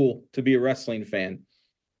became cool to be a wrestling fan.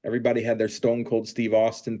 Everybody had their Stone Cold Steve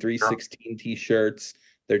Austin 316 t-shirts,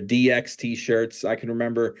 their DX t-shirts. I can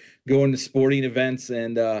remember going to sporting events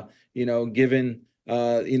and, giving,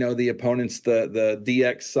 the opponents the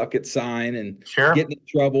DX suck it sign and getting in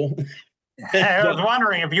trouble. I was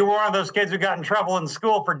wondering if you were one of those kids who got in trouble in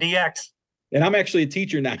school for DX. And I'm actually a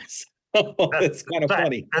teacher now. So that's kind of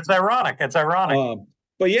funny. That's ironic. It's ironic.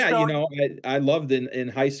 But yeah, I loved in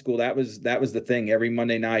high school. That was the thing. Every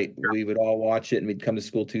Monday night we would all watch it, and we'd come to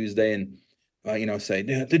school Tuesday and say,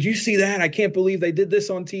 "Did you see that? I can't believe they did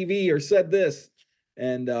this on TV or said this."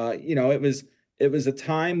 And it was a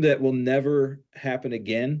time that will never happen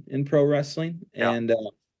again in pro wrestling. Yeah. And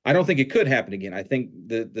I don't think it could happen again. I think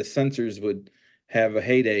the censors would have a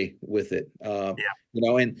heyday with it.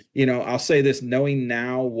 I'll say this, knowing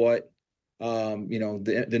now what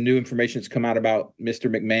the new information that's come out about Mr.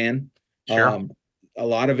 McMahon. Sure. A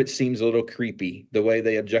lot of it seems a little creepy, the way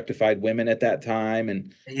they objectified women at that time.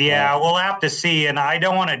 And we'll have to see. And I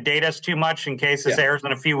don't want to date us too much in case this airs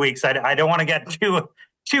in a few weeks. I don't want to get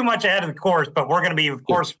too much ahead of the course, but we're going to be, of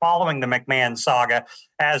course, following the McMahon saga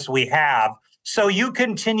as we have. So you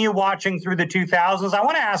continue watching through the 2000s. I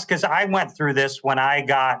want to ask, because I went through this when I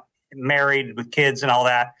got married with kids and all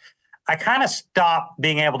that. I kind of stopped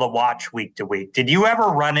being able to watch week to week. Did you ever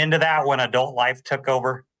run into that when adult life took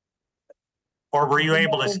over? Or were you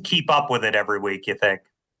able to keep up with it every week, you think?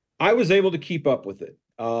 I was able to keep up with it.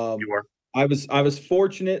 You were? I was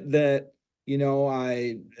fortunate that,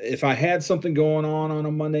 if I had something going on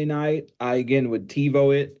a Monday night, I again would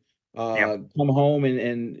TiVo it, come home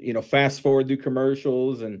and fast forward through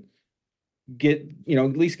commercials and get,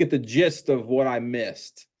 at least get the gist of what I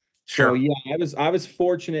missed. Sure. So yeah, I was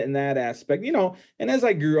fortunate in that aspect, and as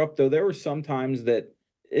I grew up though, there were some times that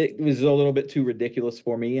it was a little bit too ridiculous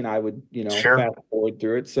for me and I would, fast forward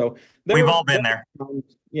through it. So we've all been there.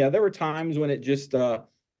 There were times when it just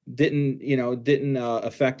didn't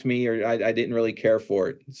affect me, or I didn't really care for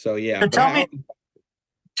it. So yeah. So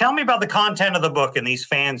tell me about the content of the book and these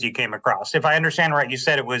fans you came across. If I understand right, you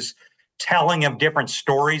said it was telling of different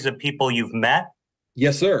stories of people you've met.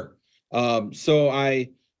 Yes, sir. So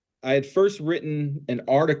I had first written an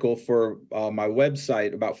article for my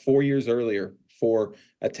website about 4 years earlier for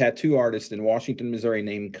a tattoo artist in Washington, Missouri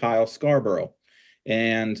named Kyle Scarborough.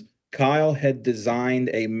 And Kyle had designed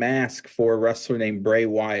a mask for a wrestler named Bray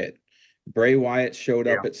Wyatt. Bray Wyatt showed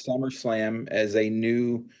up at SummerSlam as a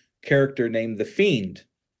new character named The Fiend.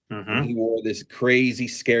 Mm-hmm. And he wore this crazy,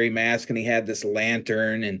 scary mask, and he had this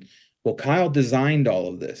lantern. And well, Kyle designed all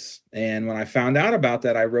of this. And when I found out about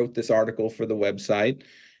that, I wrote this article for the website.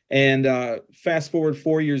 And fast forward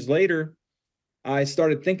 4 years later, I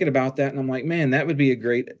started thinking about that, and I'm like, man, that would be a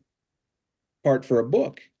great part for a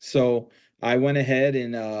book. So I went ahead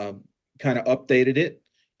and kind of updated it.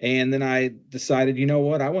 And then I decided, you know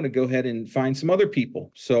what, I want to go ahead and find some other people.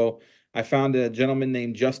 So I found a gentleman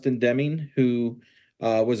named Justin Deming, who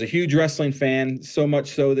was a huge wrestling fan, so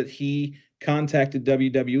much so that he contacted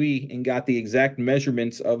WWE and got the exact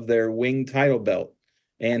measurements of their wing title belt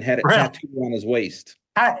and had it tattooed on his waist.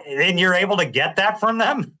 And you're able to get that from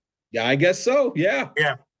them? Yeah, I guess so. Yeah.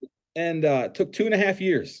 Yeah. And it took 2.5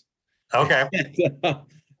 years. Okay.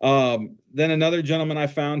 And, then another gentleman I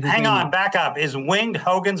found. Hang on, back up. Is winged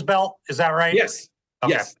Hogan's belt? Is that right? Yes.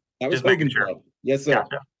 Okay. Yes. That was Just making Hogan's sure. belt. Yes, sir.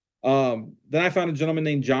 Gotcha. Then I found a gentleman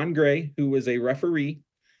named John Gray, who was a referee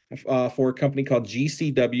for a company called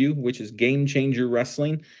GCW, which is Game Changer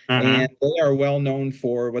Wrestling. And they are well known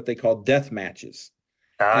for what they call death matches.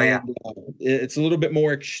 It's a little bit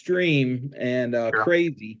more extreme and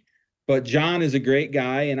crazy. But John is a great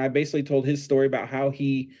guy. And I basically told his story about how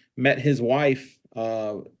he met his wife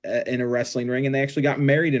in a wrestling ring, and they actually got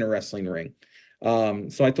married in a wrestling ring.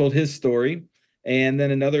 So I told his story. And then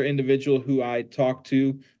another individual who I talked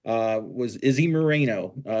to was Izzy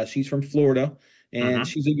Moreno. She's from Florida, and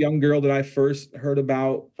she's a young girl that I first heard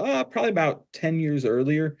about probably about 10 years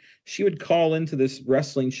earlier. She would call into this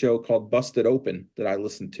wrestling show called Busted Open that I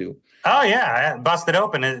listened to. Oh, yeah. Busted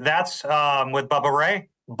Open. That's with Bubba Ray?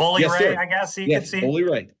 Bully Ray, sir. I guess you could see. Bully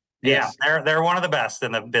Ray. Yes. Yeah, they're one of the best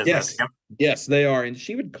in the business. Yes, they are. And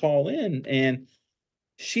she would call in, and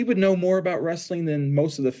she would know more about wrestling than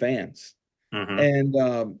most of the fans. And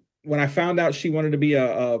when I found out she wanted to be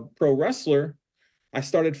a pro wrestler, I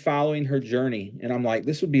started following her journey. And I'm like,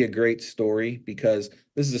 this would be a great story, because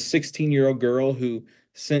this is a 16-year-old girl who,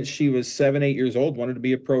 since she was 7-8 years old, wanted to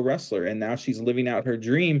be a pro wrestler. And now she's living out her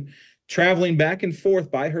dream, traveling back and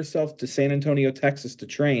forth by herself to San Antonio, Texas to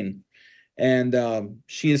train. And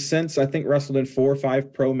she has since, I think, wrestled in 4 or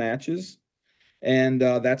 5 pro matches. And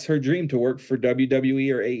that's her dream, to work for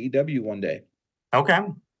WWE or AEW one day. Okay.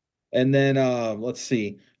 And then let's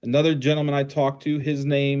see, another gentleman I talked to, his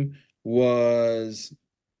name was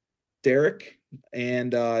Derek.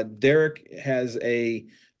 And Derek has a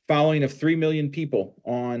following of 3 million people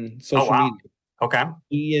on social media. Okay.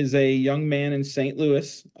 He is a young man in St.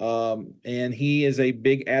 Louis, and he is a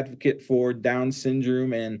big advocate for Down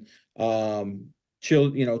syndrome and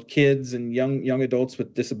kids and young adults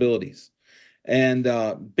with disabilities. And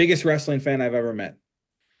biggest wrestling fan I've ever met.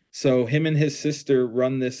 So him and his sister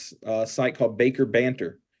run this site called Baker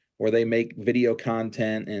Banter, where they make video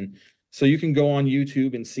content. And so you can go on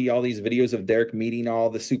YouTube and see all these videos of Derek meeting all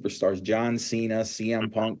the superstars, John Cena,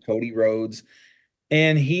 CM Punk, Cody Rhodes.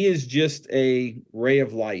 And he is just a ray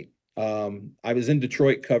of light. I was in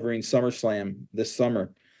Detroit covering SummerSlam this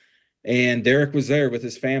summer, and Derek was there with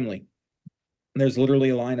his family. There's literally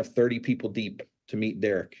a line of 30 people deep to meet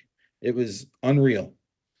Derek. It was unreal.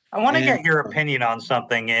 I want to get your opinion on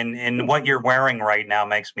something, and what you're wearing right now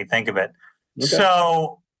makes me think of it. Okay.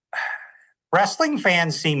 So wrestling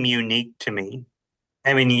fans seem unique to me.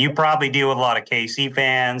 I mean, you probably deal with a lot of KC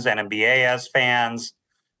fans and BAS fans.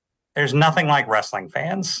 There's nothing like wrestling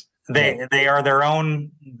fans. They are their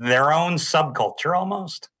own subculture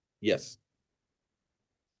almost. Yes.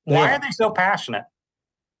 Why are they so passionate?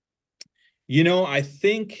 I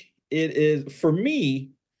think it is, for me,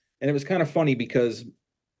 and it was kind of funny because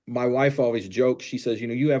my wife always jokes. She says,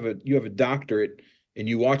 you have a doctorate and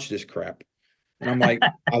you watch this crap. And I'm like,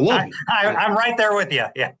 I love it. I'm right there with you.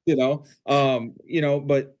 Yeah.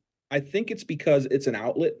 But I think it's because it's an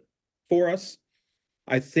outlet for us.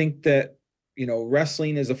 I think that,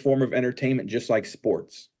 wrestling is a form of entertainment, just like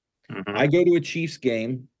sports. I go to a Chiefs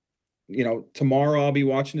game, tomorrow I'll be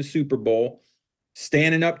watching the Super Bowl,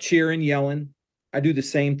 standing up, cheering, yelling. I do the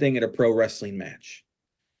same thing at a pro wrestling match.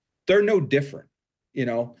 They're no different.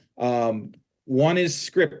 One is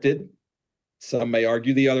scripted. Some may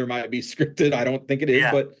argue the other might be scripted. I don't think it is,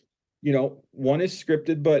 but one is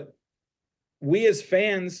scripted, but we as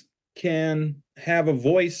fans can have a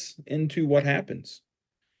voice into what happens.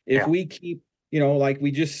 If we keep, like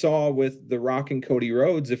we just saw with The Rock and Cody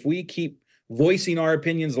Rhodes, if we keep voicing our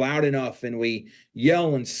opinions loud enough and we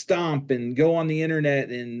yell and stomp and go on the internet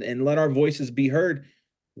and let our voices be heard,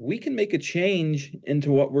 we can make a change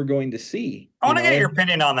into what we're going to see. I want to get your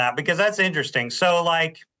opinion on that, because that's interesting. So,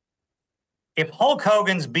 like, if Hulk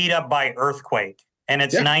Hogan's beat up by earthquake and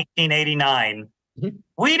it's 1989,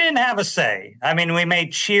 we didn't have a say. I mean, we may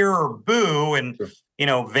cheer or boo, and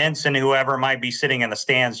Vince and whoever might be sitting in the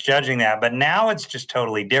stands judging that. But now it's just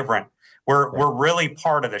totally different. We're really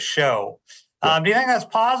part of the show. Do you think that's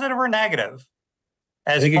positive or negative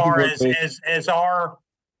as far as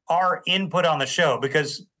our input on the show?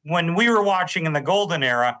 Because when we were watching in the golden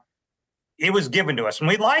era, it was given to us and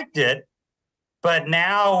we liked it. But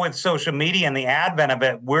now with social media and the advent of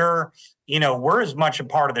it, we're as much a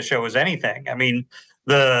part of the show as anything. I mean,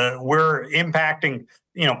 we're impacting,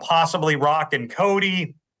 possibly Rock and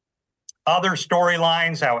Cody. other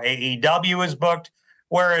storylines, how AEW is booked,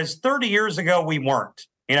 whereas 30 years ago we weren't.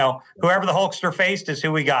 You know, whoever the Hulkster faced is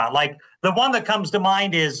who we got. Like the one that comes to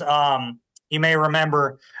mind is you may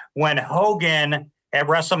remember when Hogan at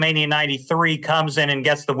WrestleMania 93 comes in and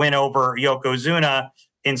gets the win over Yokozuna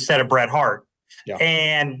instead of Bret Hart. Yeah.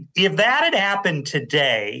 And if that had happened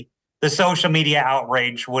today, the social media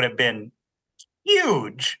outrage would have been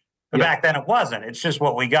huge. But back then it wasn't. It's just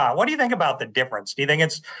what we got. What do you think about the difference? Do you think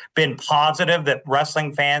it's been positive that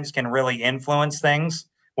wrestling fans can really influence things?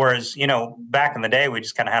 Whereas, you know, back in the day, we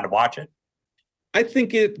just kind of had to watch it. I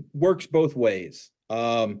think it works both ways.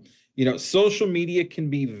 You know, social media can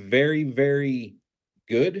be very, very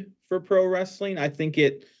good for pro wrestling. I think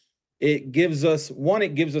it gives us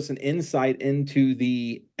an insight into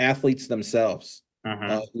the athletes themselves,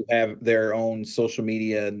 who have their own social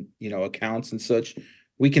media, you know, accounts and such.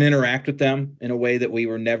 We can interact with them in a way that we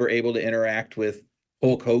were never able to interact with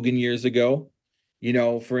Hulk Hogan years ago. You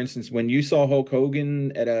know, for instance, when you saw Hulk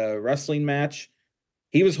Hogan at a wrestling match,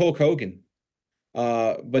 he was Hulk Hogan.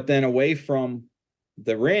 But then away from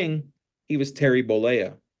the ring, he was Terry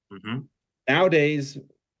Bollea. Nowadays,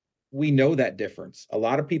 we know that difference. A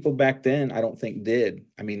lot of people back then, I don't think did.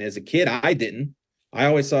 I mean, as a kid, I didn't. I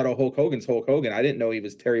always thought, oh, Hulk Hogan's Hulk Hogan. I didn't know he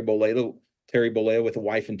was Terry Bollea with a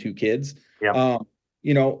wife and 2 kids.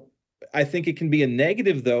 You know, I think it can be a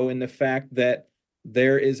negative, though, in the fact that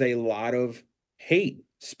there is a lot of hate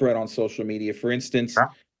spread on social media. For instance,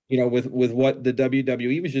 you know, with what the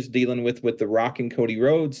WWE was just dealing with The Rock and Cody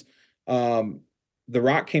Rhodes, The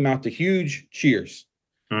Rock came out to huge cheers.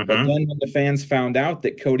 But then when the fans found out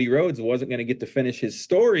that Cody Rhodes wasn't going to get to finish his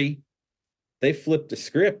story, they flipped the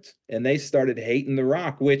script and they started hating The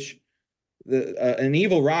Rock, which an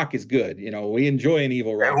evil Rock is good. You know, we enjoy an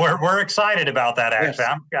evil Rock. We're excited about that, actually.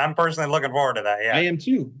 Yes. I'm personally looking forward to that. Yeah, I am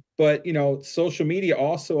too. But, you know, social media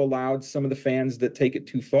also allowed some of the fans that take it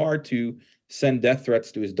too far to send death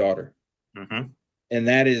threats to his daughter. And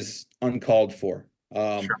that is uncalled for.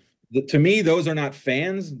 To me, those are not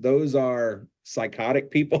fans. Those are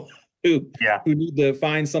psychotic people who need to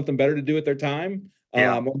find something better to do with their time,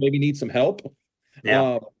 or maybe need some help.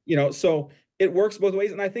 You know, so it works both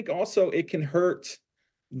ways. And I think also it can hurt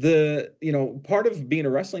part of being a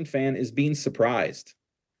wrestling fan is being surprised,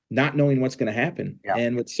 not knowing what's going to happen.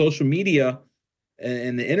 And with social media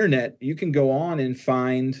and the internet, you can go on and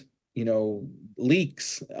find, you know,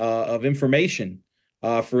 leaks of information.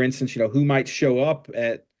 For instance, you know, who might show up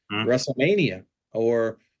at WrestleMania,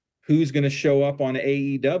 or who's going to show up on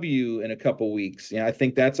AEW in a couple weeks. You know, I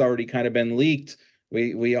think that's already kind of been leaked.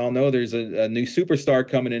 We all know there's a new superstar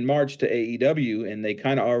coming in March to AEW, and they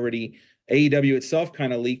kind of already, AEW itself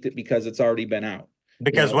kind of leaked it because it's already been out.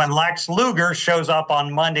 Because when Lex Luger shows up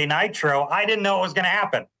on Monday Nitro, I didn't know it was going to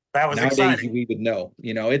happen. That was nowadays exciting. We would know.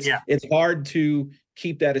 You know, it's hard to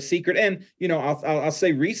keep that a secret. And, you know, I'll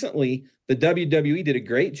say recently, the WWE did a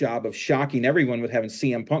great job of shocking everyone with having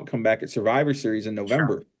CM Punk come back at Survivor Series in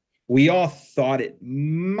November. We all thought it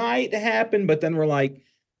might happen, but then we're like,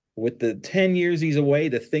 with the 10 years he's away,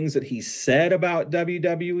 the things that he said about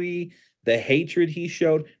WWE, the hatred he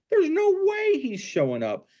showed, there's no way he's showing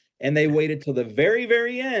up. And they waited till the very,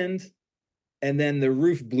 very end, and then the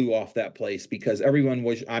roof blew off that place because everyone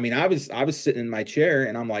was, I mean, I was sitting in my chair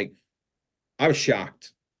and I'm like, I was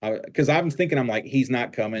shocked. Because I'm thinking, I'm like, he's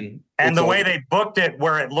not coming. And the way they booked it,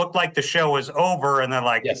 where it looked like the show was over, and then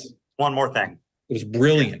like, one more thing. It was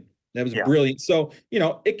brilliant. That was brilliant. So, you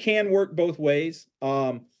know, it can work both ways.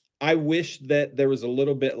 I wish that there was a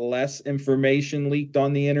little bit less information leaked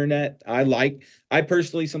on the internet. I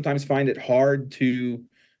personally sometimes find it hard to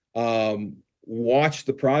watch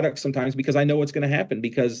the product sometimes because I know what's going to happen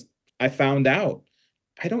because I found out.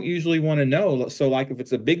 I don't usually want to know. So like if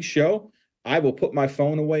it's a big show, I will put my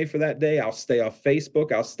phone away for that day. I'll stay off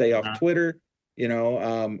Facebook. I'll stay off Twitter. You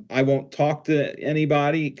know, I won't talk to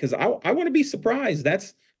anybody because I want to be surprised.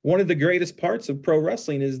 That's one of the greatest parts of pro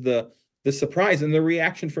wrestling is the surprise and the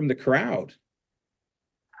reaction from the crowd.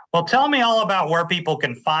 Well, tell me all about where people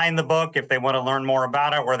can find the book if they want to learn more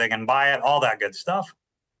about it, where they can buy it, all that good stuff.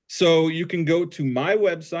 So you can go to my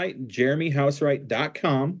website,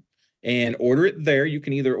 jeremyhousewright.com, and order it there. You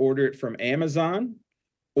can either order it from Amazon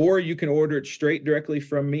or you can order it straight directly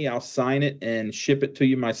from me. I'll sign it and ship it to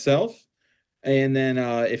you myself. And then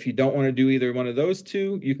if you don't want to do either one of those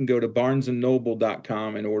two, you can go to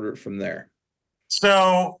barnesandnoble.com and order it from there.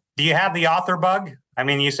 So do you have the author bug? I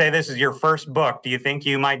mean, you say this is your first book. Do you think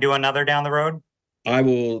you might do another down the road? I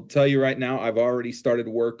will tell you right now, I've already started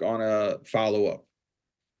work on a follow-up.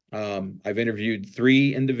 I've interviewed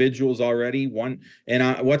 3 individuals already.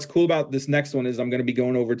 What's cool about this next one is I'm going to be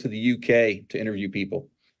going over to the UK to interview people.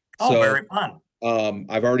 Oh, very fun.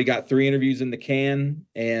 I've already got 3 interviews in the can,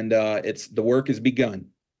 and the work has begun.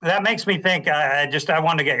 That makes me think, I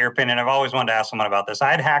wanted to get your opinion. I've always wanted to ask someone about this. I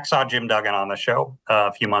had Hacksaw Jim Duggan on the show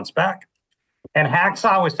a few months back, and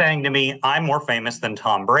Hacksaw was saying to me, I'm more famous than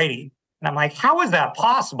Tom Brady. And I'm like, how is that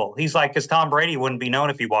possible? He's like, because Tom Brady wouldn't be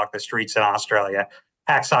known if he walked the streets in Australia.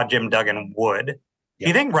 Hacksaw Jim Duggan would. Yeah. Do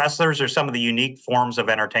you think wrestlers are some of the unique forms of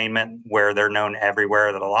entertainment where they're known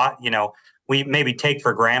everywhere, that a lot, we maybe take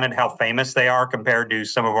for granted how famous they are compared to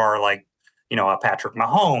some of our, like, a Patrick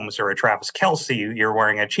Mahomes or a Travis Kelce? You're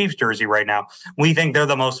wearing a Chiefs jersey right now. We think they're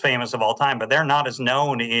the most famous of all time, but they're not as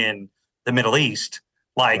known in the Middle East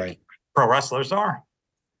like pro wrestlers are.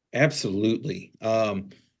 Absolutely.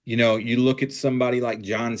 You look at somebody like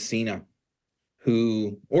John Cena,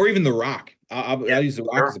 or even The Rock. I'll use The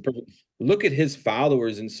Rock as a perfect. Look at his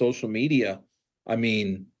followers in social media. I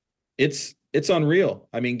mean, it's unreal.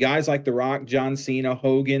 I mean, guys like The Rock, John Cena,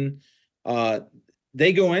 Hogan,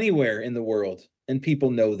 they go anywhere in the world and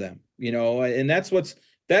people know them, and that's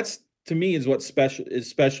to me is what's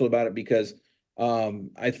special about it, because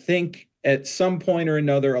I think at some point or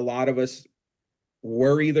another, a lot of us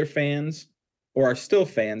were either fans or are still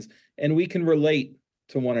fans, and we can relate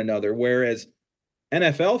to one another. Whereas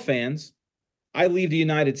NFL fans, I leave the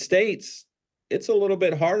United States, it's a little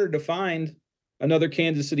bit harder to find another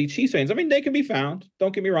Kansas City Chiefs fans. I mean, they can be found.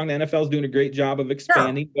 Don't get me wrong. The NFL is doing a great job of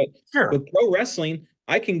expanding, but with pro wrestling,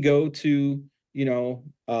 I can go to,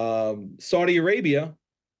 Saudi Arabia,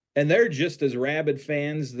 and they're just as rabid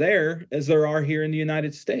fans there as there are here in the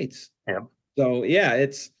United States. Yeah. So yeah,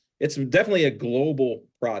 it's definitely a global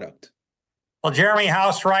product. Well, Jeremy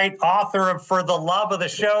Housewright, author of For the Love of the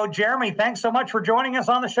Show. Jeremy, thanks so much for joining us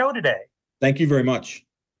on the show today. Thank you very much.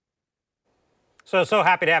 So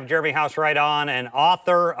happy to have Jeremy Housewright on, an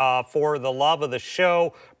author For the Love of the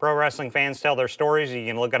Show. Pro wrestling fans tell their stories. You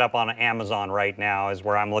can look it up on Amazon right now, is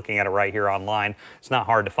where I'm looking at it right here online. It's not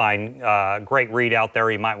hard to find. Great read out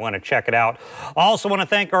there. You might want to check it out. Also want to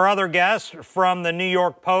thank our other guests from the New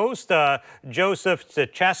York Post, Joseph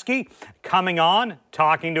Zachesky, coming on,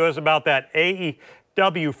 talking to us about that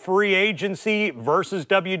AEW free agency versus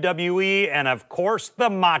WWE, and of course the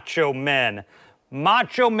Macho Men.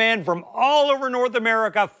 Macho Men from all over North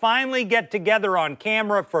America finally get together on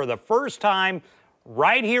camera for the first time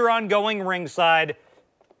right here on Going Ringside.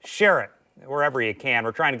 Share it wherever you can.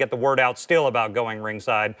 We're trying to get the word out still about Going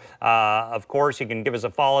Ringside. Of course, you can give us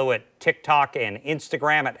a follow at TikTok and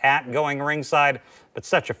Instagram at Going Ringside. But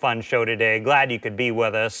such a fun show today. Glad you could be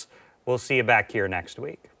with us. We'll see you back here next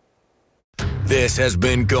week. This has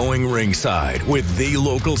been Going Ringside with the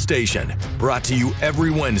local station, brought to you every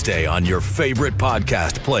Wednesday on your favorite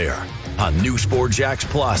podcast player, on New Sport Jacks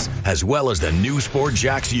Plus, as well as the New Sport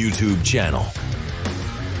Jacks YouTube channel.